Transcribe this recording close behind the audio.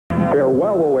We are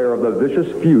well aware of the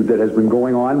vicious feud that has been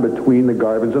going on between the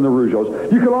Garvins and the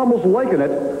Rougeaus. You could almost liken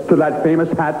it to that famous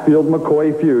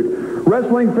Hatfield-McCoy feud.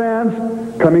 Wrestling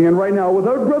fans coming in right now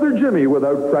without Brother Jimmy,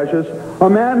 without Precious, a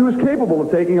man who's capable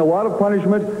of taking a lot of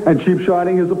punishment and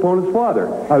cheap-shotting his opponent's father.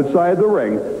 Outside the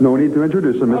ring, no need to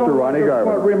introduce him, Mr. Ronnie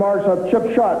Garvin. Remarks of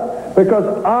chip shot,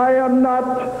 because I am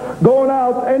not going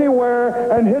out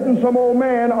anywhere and hitting some old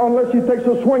man unless he takes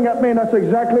a swing at me, and that's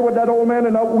exactly what that old man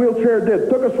in that wheelchair did.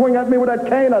 Took a swing at me with that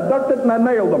cane, I ducked it, and I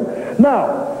nailed him.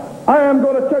 Now, I am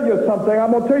going to tell you something.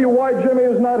 I'm going to tell you why Jimmy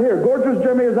is not here. Gorgeous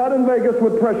Jimmy is out in Vegas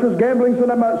with Precious, gambling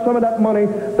some of that money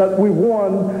that we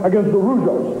won against the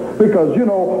Rougeaus. Because, you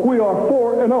know, we are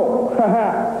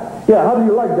 4-0. Yeah, how do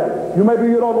you like that?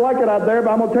 Maybe you don't like it out there, but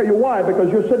I'm going to tell you why.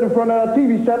 Because you're sitting in front of that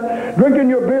TV set, drinking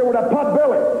your beer with a pot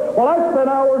belly. Well, I spend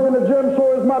hours in the gym,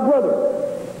 so is my brother.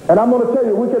 And I'm going to tell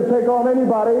you, we can take on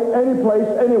anybody, any place,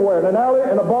 anywhere. In an alley,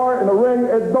 in a bar, in a ring,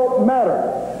 it don't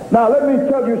matter. Now, let me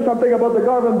tell you something about the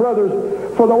Garvin brothers.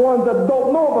 For the ones that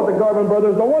don't know about the Garvin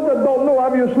brothers, the ones that don't know,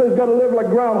 obviously, has got to live like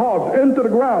groundhogs, into the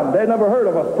ground. They never heard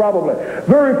of us, probably.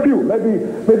 Very few,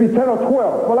 maybe 10 or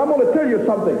 12. Well, I'm going to tell you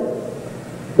something.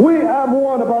 We have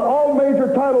won about all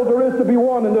major titles there is to be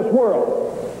won in this world.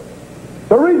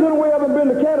 The reason we haven't been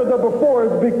to Canada before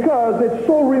is because it's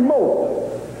so remote.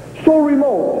 So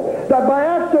remote that by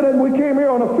accident we came here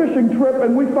on a fishing trip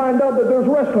and we find out that there's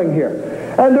wrestling here.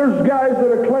 And there's guys that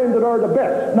are claimed that are the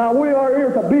best. Now, we are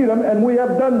here to beat them, and we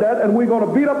have done that, and we're going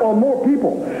to beat up on more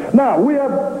people. Now, we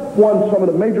have won some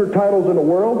of the major titles in the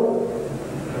world.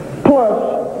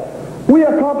 Plus, we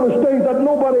accomplish things that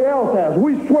nobody else has.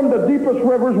 We swim the deepest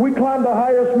rivers. We climb the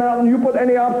highest mountain. You put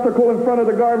any obstacle in front of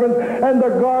the Garvins, and the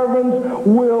Garvins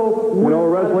will win. You know,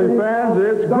 wrestling fans,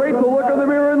 it's great to look in the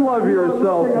mirror and love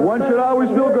yourself. One should always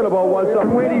feel good about oneself.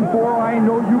 Waiting for, I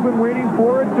know you've been waiting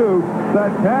for it too, the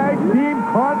tag team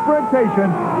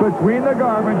confrontation between the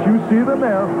Garvins. You see them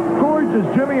there. Gorgeous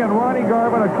Jimmy and Ronnie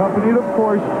Garvin, accompanied, of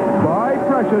course, by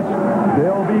Precious.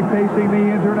 They'll be facing the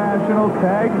international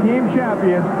tag team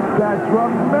champions. That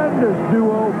tremendous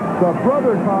duo, the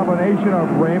brother combination of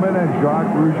Raymond and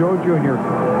Jacques Rougeau Jr.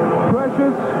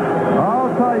 Precious, I'll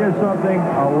tell you something,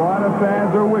 a lot of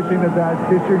fans are wishing that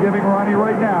kiss you're giving Ronnie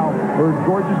right now, or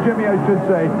Gorgeous Jimmy, I should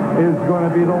say, is going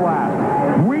to be the last.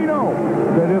 We know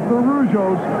that if the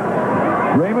Rougeaus,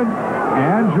 Raymond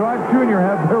and Jacques Jr.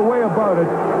 have their way about it,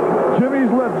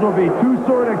 Jimmy's lips will be too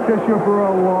sore to kiss you for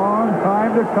a long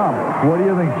time to come. What do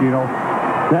you think, Gino?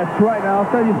 That's right. I'll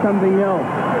tell you something else.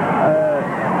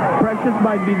 Precious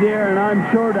might be there, and I'm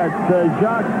sure that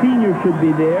Jacques Sr. should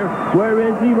be there. Where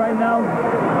is he right now?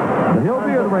 He'll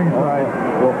be at ringside.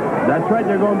 Well, that's right.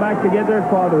 They're going back to get their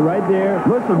father right there.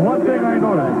 Listen, one thing I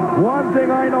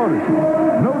noticed.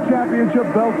 No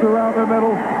championship belts around the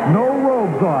middle. No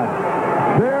robes on.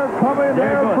 They're coming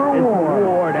there for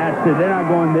war. That's it. They're not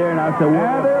going there now. So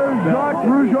and there's Jacques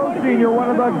Rougeau Sr., one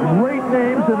of the great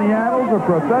names in the annals of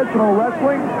professional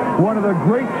wrestling, one of the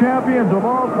great champions of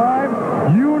all time.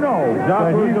 You know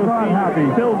that he's not happy.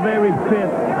 Still very fit.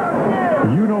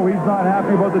 You know he's not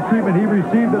happy about the treatment he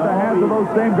received at the hands of those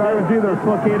same Garvins either.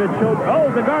 Dislocated shoulder. Oh,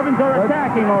 the Garvins are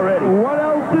attacking already. What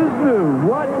else is new?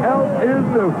 What else is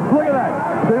new? Look at that.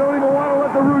 They don't even want to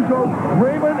let the Rougeaus,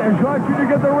 Raymond and Jacques Jr.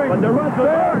 get the ring. But the Rougeaus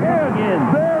are in.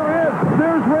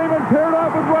 There's Raymond paired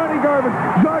off with Ronnie Garvin.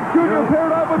 Jacques Jr.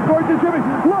 paired off with Gorgeous Jimmy.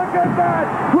 Look at that.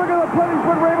 Look at the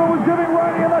punishment Raymond was giving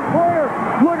Ronnie in the corner.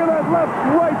 Look at that left,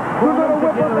 right. We're going to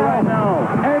whip him now.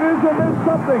 And isn't this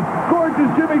something? Gorgeous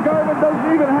Jimmy Garvin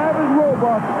doesn't even have his robe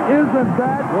off. Isn't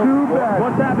that too bad?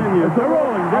 What's happening here? They're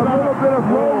rolling. A little bit of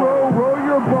row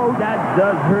your boat. That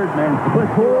does hurt, man.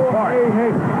 Split you apart.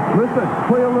 Hey, listen,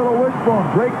 play a little wishbone.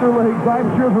 Break their legs.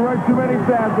 I'm sure there aren't too many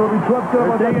fans. They'll be swept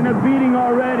up. They're taking a beating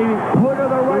already. Look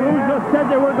at the right hand. Just said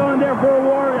they were going there for a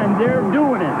war, and they're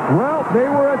doing it. Well,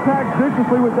 they were attacked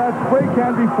viciously with that spray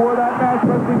can before that match,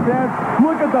 wrestling fans.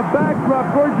 Look at the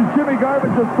backdrop. Gorgeous Jimmy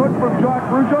Garvin just took from Jacques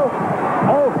Rougeau.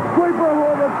 Oh, great for a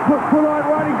hold. Let's put on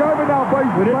Ronnie Garvin now.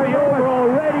 Would it be over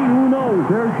already? Who knows?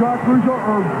 There's Jacques Rougeau.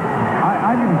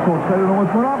 I'm even so excited. I don't know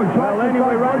what's going on. But well,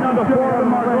 anyway, right now the four of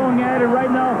them are going at it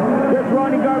right now. There's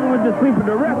Ronnie Garvin with the sleeper.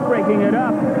 The ref breaking it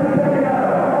up.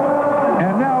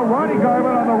 And now Ronnie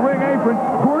Garvin on the ring apron.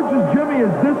 Gorgeous Jimmy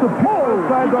is disappointed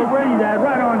inside the ring. That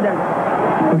right on that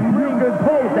ring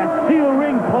post, that steel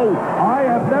ring post. I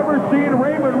have never seen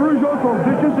Raymond Rougeau so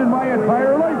vicious in my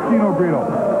entire life, Gino Brito.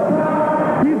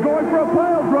 He's going for a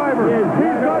pile driver.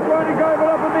 He's got Ronnie Garvin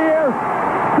up in the air.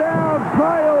 Down,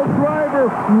 pile driver.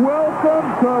 Well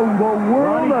Welcome to the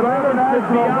world of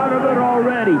international out of it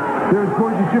already. There's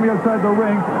gorgeous Jimmy outside the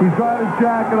ring. He's got his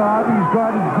jacket on. He's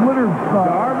got his glitter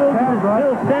Garvin is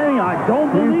still standing. I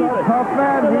don't believe He's it. a tough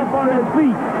man. Still up on his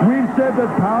feet. We've said that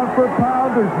pound for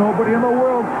pound, there's nobody in the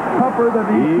world tougher than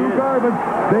these two Garvins.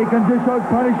 They can dish out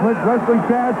punishment. Wrestling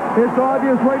fans, it's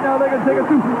obvious right now they can take it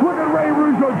too. Look at Ray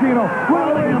Rougeau, Gino.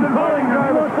 Look at him fighting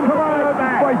Garvin. Come on out the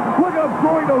fight. Look at him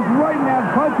throwing those right-hand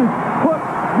punches. Hook,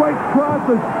 right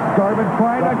crosses. Garvin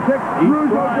trying to kick.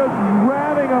 Rougeau just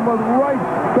ramming him with right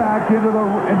back into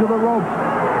the ropes.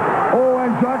 Oh,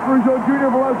 and Jacques Rougeau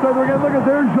Jr. from outside the ring. Look at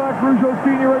there's Jacques Rougeau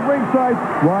Sr. at ringside.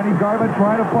 Ronnie Garvin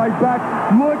trying to fight back.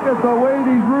 Look at the way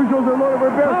these Rougeaus are loaded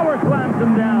for bear. Power slams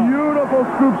him down. Beautiful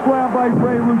scoop slam by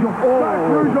Ray Rougeau. Oh. Jacques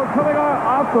Rougeau coming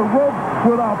off the rope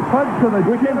with a punch to the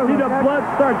chin. See the blood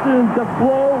starts to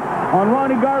flow on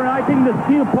Ronnie Garvin. I think the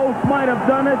steel post might have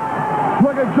done it.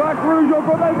 Look at Jacques Rougeau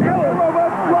from the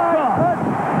rope.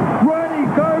 Ronnie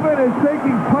Garvin is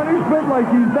taking punishment like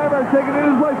he's never taken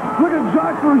in his life. Look at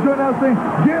Jacques Rougeau now saying,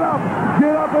 get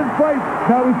up and fight.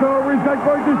 Now he's going over, he's got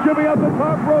gorgeous Jimmy up the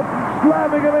top rope,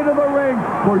 slamming him into the ring.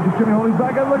 Gorgeous Jimmy holding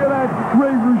back, and look at that.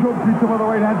 Ray Rougeau beats him with a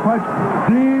right-hand punch.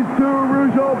 These two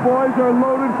Rougeau boys are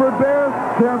loaded for bear.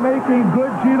 They're making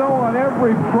good, Gino, on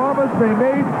every promise they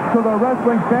made to the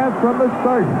wrestling fans from the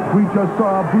start. We just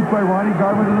saw a boot by Ronnie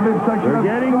Garvin in the midsection. They're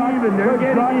getting even. They're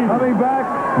getting even. Coming back.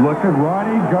 Look at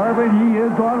Ronnie Garvin. He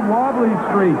is on wobbly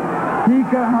street. He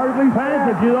can hardly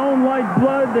stand. If you don't like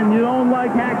blood and you don't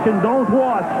like action, don't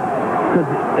watch. Because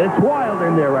it's wild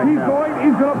in there right now.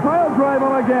 He's going to pile drive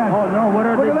him again. Oh, no. What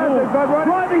are they doing? They've got Ronnie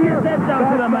driving his head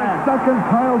down to the mat. Second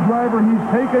pile driver. He's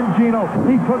taken Gino.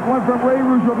 He took one from Ray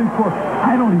Rougeau before.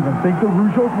 I don't even think the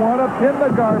Rougeaus want to pin the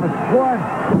Garvin.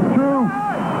 1, 2.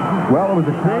 Well, it was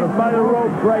a count by the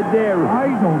ropes right there.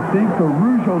 I don't think the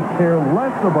Rougeaus care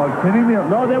less about pinning the...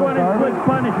 No, they want a quick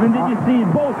punishment. Did you see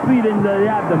both feet in the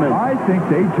abdomen? I think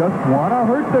they just want to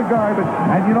hurt the Garvin.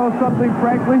 And you know something,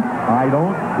 frankly? I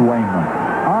don't blame them.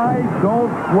 I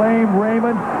don't blame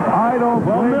Raymond. I don't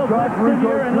blame Jacques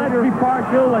Rougeau. And let's be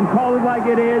partial and call it like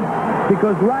it is,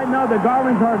 because right now the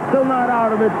Garvins are still not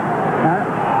out of it.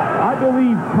 I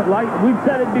believe, like we've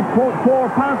said it before,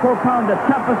 pound for pound, the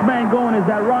toughest man going is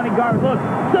that Ronnie Garvin. Look,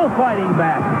 still fighting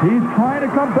back. He's trying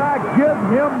to come back. Give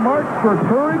him marks for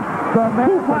courage. The man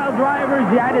 2 pile drivers.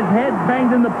 He had his head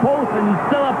banged in the post, and he's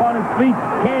still up on his feet.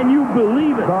 Can you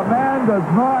believe it? The man does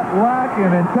not lack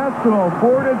in intestinal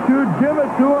fortitude. Give it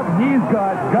to him. He's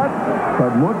got guts.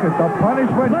 But look at the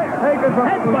punishment taken from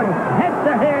head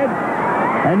to head.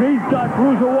 And he's got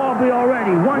Rougeau wobbly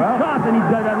already. One shot and he's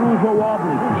got that Rougeau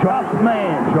wobbly. Tough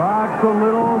man. Jacques a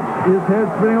little, his head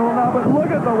spinning a little now, but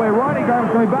look at the way Ronnie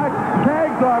Garvin's coming back.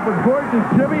 Tags off with gorgeous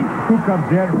Jimmy, who comes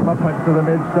in from a punch to the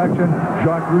midsection.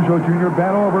 Jacques Rougeau Jr.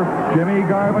 bent over. Jimmy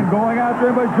Garvin going after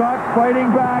him, but Jacques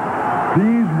fighting back.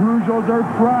 These Rougeaus are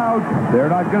proud. They're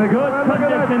not going to go. Good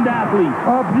conditioned athlete.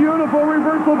 A beautiful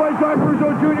reversal by Jacques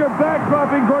Rougeau Jr.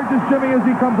 Backdropping gorgeous Jimmy as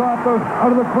he comes out of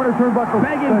the corner turnbuckle.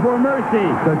 Begging for mercy.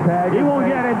 The tag. He won't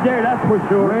get it there, that's for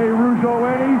sure. Ray Rougeau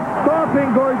and he's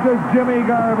stomping gorgeous Jimmy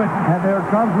Garvin. And there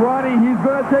comes Ronnie. He's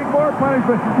going to take more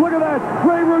punishment. Look at that.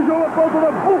 Ray Rougeau with both of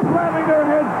them slamming their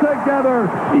heads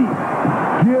together.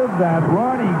 Give that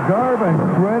Ronnie Garvin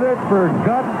credit for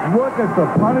guts. Look at the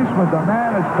punishment the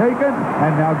man has taken.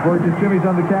 And now gorgeous Jimmy's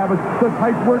on the canvas. The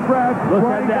tight word grab. Look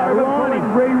at that Ronnie.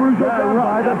 Ray Rougeau down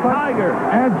by the tiger.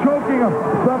 And choking him.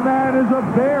 The man is a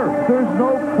bear. There's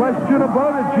no question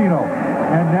about it, Gino.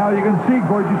 And now you can see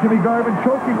gorgeous Jimmy Garvin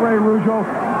choking Ray Rougeau.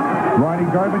 Ronnie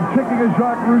Garvin kicking at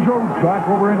Jacques Rougeau. Jacques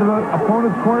over into the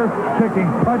opponent's corner, kicking,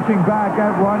 punching back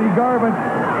at Ronnie Garvin.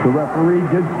 The referee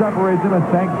did separate them, and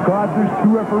thank God there's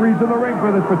 2 referees in the ring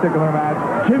for this particular match.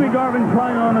 Jimmy Garvin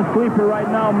trying on a sleeper right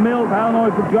now. Milt, I don't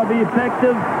know if it's going to be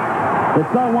effective.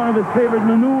 It's not one of his favorite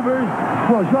maneuvers.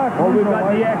 Well, Jacques, we've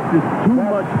got the X's. Too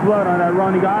much blood on that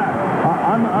Ronnie guy.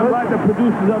 I'm glad the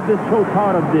producers of this show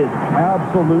thought of this.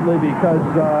 Absolutely, because,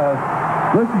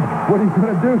 listen, what are you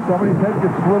going to do? Somebody's head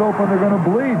gets split open, they're going to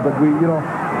bleed. But we, you know,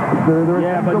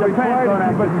 but the fans don't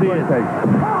have to see it.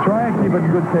 Try and keep it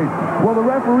in good taste. Well, the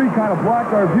referee kind of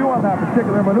blocked our view on that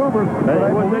particular maneuver.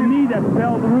 It was a knee that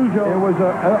felled Rougeau. It was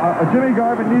a Jimmy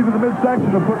Garvin knee to the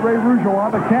midsection to put Ray Rougeau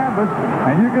on the canvas.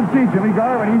 And you can see Jimmy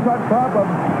Garvin, he's on top of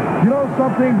him. You know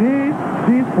something?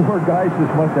 These 4 guys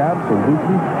just must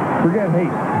absolutely forget hate.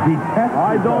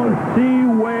 I don't see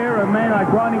where a man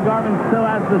like Ronnie Garvin still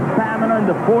has the stamina and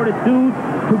the fortitude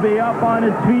to be up on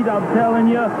his feet. I'm telling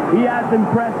you, he has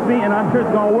impressed me, and I'm sure it's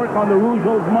going to work on the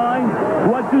Rougeau's mind.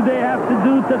 What do they have to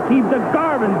do to keep the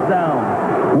Garvins down?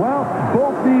 Well,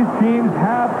 both these teams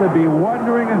have to be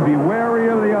wondering and be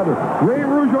wary of the other. Ray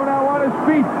Rougeau now on his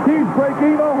feet. He's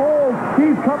breaking the hold.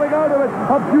 He's coming out of it.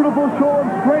 A beautiful show of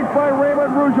strength by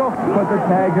Raymond Rougeau. But the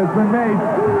tag has been made.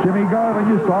 Jimmy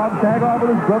Garvin, you saw him tag off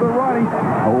with his brother Ronnie.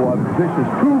 Oh,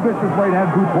 two vicious right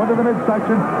hand boots. One to the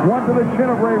midsection, one to the chin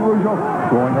of Ray Rougeau.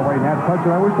 Throwing the right hand punch,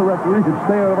 and I wish the referee could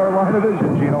stay out of our line of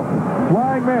vision, Gino.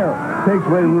 Flying mare takes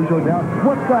Ray Rougeau down.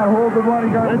 What's that hold that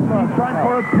Ronnie Garvin? He's trying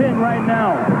for a pin right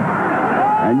now.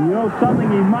 And you know something,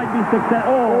 he might be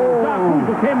successful. Oh, Jacques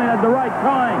Rougeau came in at the right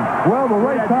time. Well, the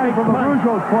right time from the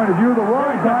Rougeau's point of view, the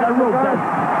wrong time.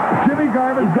 Jimmy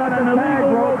Garvin's got an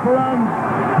illegal rope around.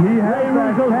 He has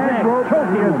that tag rope that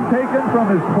he has taken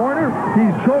from his corner.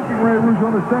 He's choking Ray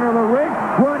Rougeau in the center of the ring.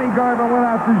 Ronnie Garvin went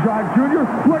after Jacques Jr.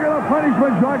 Look at the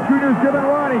punishment Jacques Jr. is giving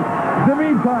Ronnie. In the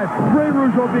meantime, Ray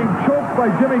Rougeau being choked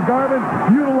by Jimmy Garvin,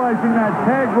 utilizing that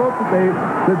tag rope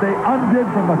that they undid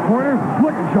from the corner.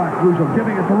 Look at Jacques Rougeau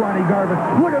giving it to Ronnie Garvin.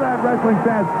 Look at that wrestling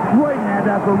fans. Right hand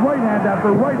after right hand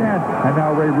after right hand. And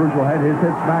now Ray Rougeau had his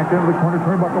head smacked into the corner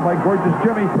turnbuckle by gorgeous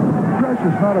Jimmy.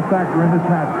 Precious not a factor in this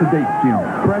match to date, Gino.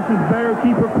 Precious better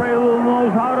keep her cradle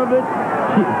nose out of it.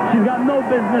 She's got no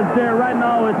business there. Right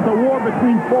now, it's a war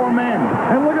between four men.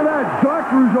 And look at that.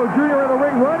 Jacques Rougeau Jr. in the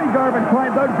ring. Ronnie Garvin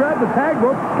climbed out, grabbed the tag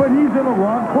rope, but he's in the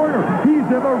wrong corner. He's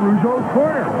in the Rougeau's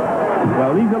corner.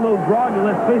 Well, he's a little groggy.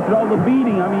 Let's face it, all the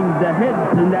beating. I mean, the head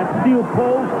in that steel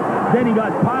post. Then he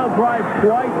got pile drive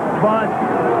twice, but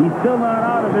he's still not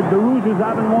out of it. The Rougeaus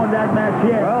haven't won that match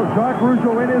yet. Well, Jacques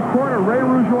Rougeau in his corner. Ray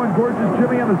Rougeau and gorgeous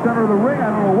Jimmy in the center of the ring.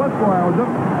 I don't know what's going on with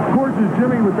them. Gorgeous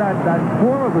Jimmy with that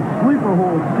form of a sleeper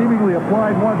hold seemingly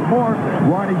applied once more.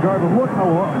 Ronnie Garvin, look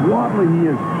how wobbly he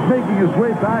is, making his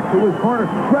way back to his corner.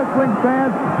 Wrestling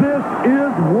fans, this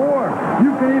is war.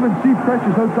 You can even see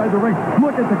Precious outside the ring.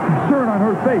 Look at the concern on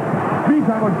her face.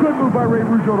 Meantime, a good move by Ray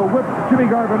Rougeau to whip Jimmy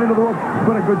Garvin into the rope,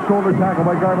 but a good shoulder tackle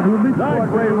by Garvin, who leaps nice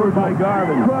Ray Rougeau by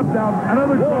Garvin. Drop down,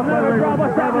 another drop by Ray Rougeau.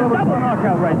 What's happening? Double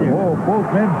knockout right there. Oh,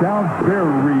 both men down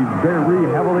very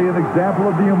heavily. An example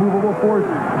of the immovable force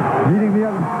meeting the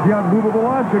unmovable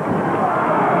object.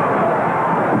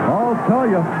 I'll tell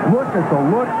you, look at the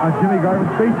look on Jimmy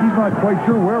Garvin's face. He's not quite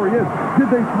sure where he is.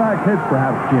 Did they smack heads,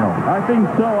 perhaps, Gino? I think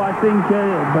so.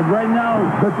 But right now,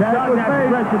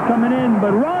 Precious coming in,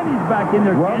 but Ronnie's back in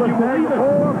there. Well, Can you believe it?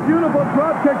 Oh, a beautiful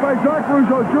drop kick by Jacques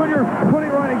Rougeau Jr.,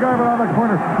 putting Ronnie Garvin on the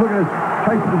corner. Look at his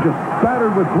Tyson just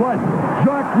spattered with blood.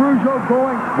 Jacques Rougeau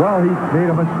going, well, he made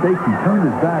a mistake. He turned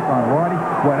his back on Ronnie,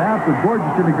 went after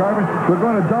gorgeous Jimmy Garvin. They're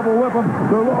going to double whip him.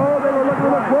 They were looking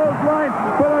for the clothesline,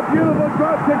 but a beautiful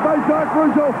drop kick by Jacques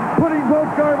Rougeau, putting both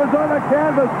Garvins on the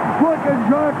canvas. Look at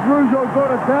Jacques Rougeau go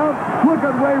to town. Look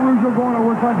at Ray Rougeau going to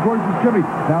work on gorgeous Jimmy.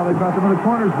 Now they've got them in the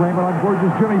corners. Raymond on gorgeous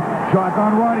Jimmy, Jacques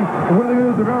on Ronnie. And what are they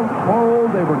going to do?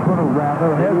 They were going to ram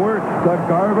their head. The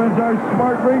Garvins are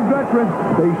smart ring veterans.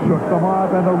 They shook them off,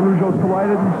 and the Rougeaus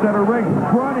collided in center ring.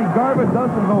 Ronnie Garvin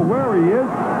doesn't know where he is.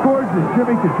 Gorgeous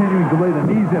Jimmy continuing to lay the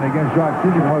knees in against Jacques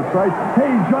Jr. from outside. Hey,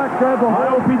 Jacques grabbed the hold. I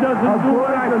hope he doesn't do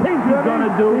what I think he's going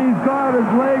to do. He's got his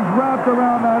legs wrapped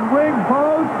around that ring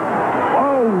post.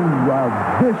 Oh, a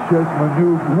vicious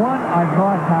maneuver. One, I'm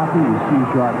not happy to see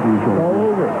Jacques Rougeau. All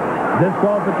over.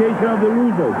 Disqualification of the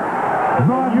Rougeaus.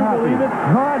 Not happy. Believe it?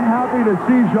 Not happy to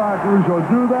see Jacques Rougeau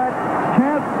do that.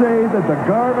 Can't say that the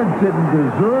Garvins didn't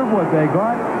deserve what they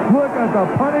got. Look at the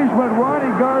punishment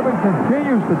Ronnie Garvin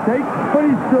continues to take, but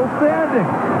he's still standing.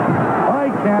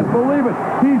 I can't believe it.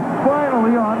 He's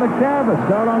finally on the canvas.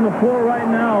 Out on the floor right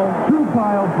now. Two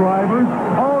pile drivers,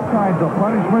 all kinds of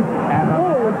punishment. And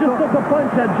just took a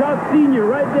punch at Jacques Sr.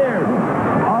 right there.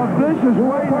 A vicious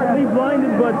right hand. Partly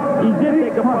blinded, but he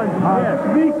did take a punch. A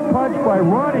sneak punch by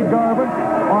Ronnie Garvin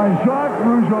on Jacques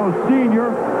Rougeau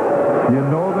Sr. You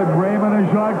know that Raymond and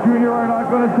Jacques Jr. are not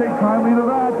going to take kindly to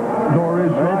that, nor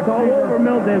is Jacques. It's all over,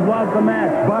 Milt. They've lost the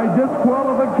match. By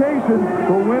disqualification,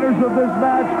 the winners of this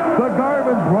match, the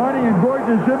Garvins, Ronnie and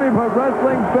gorgeous Jimmy. But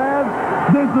wrestling fans,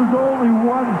 this is only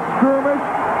one skirmish.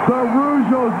 The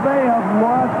Rougeaus may have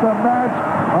lost the match.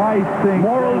 I think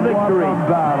moral victory.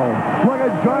 Battle. Look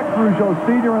at Jacques Rougeau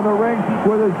Sr. in the ring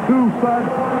with his two sons.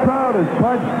 Proud as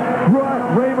punch.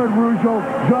 Raymond Rougeau,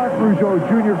 Jacques Rougeau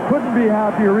Jr. couldn't be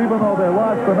happier even though they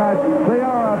lost the match. They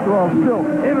are, after all, still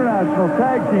international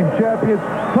tag team champions.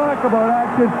 Talk about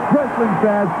action. Wrestling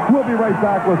fans, we'll be right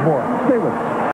back with more. Stay with us.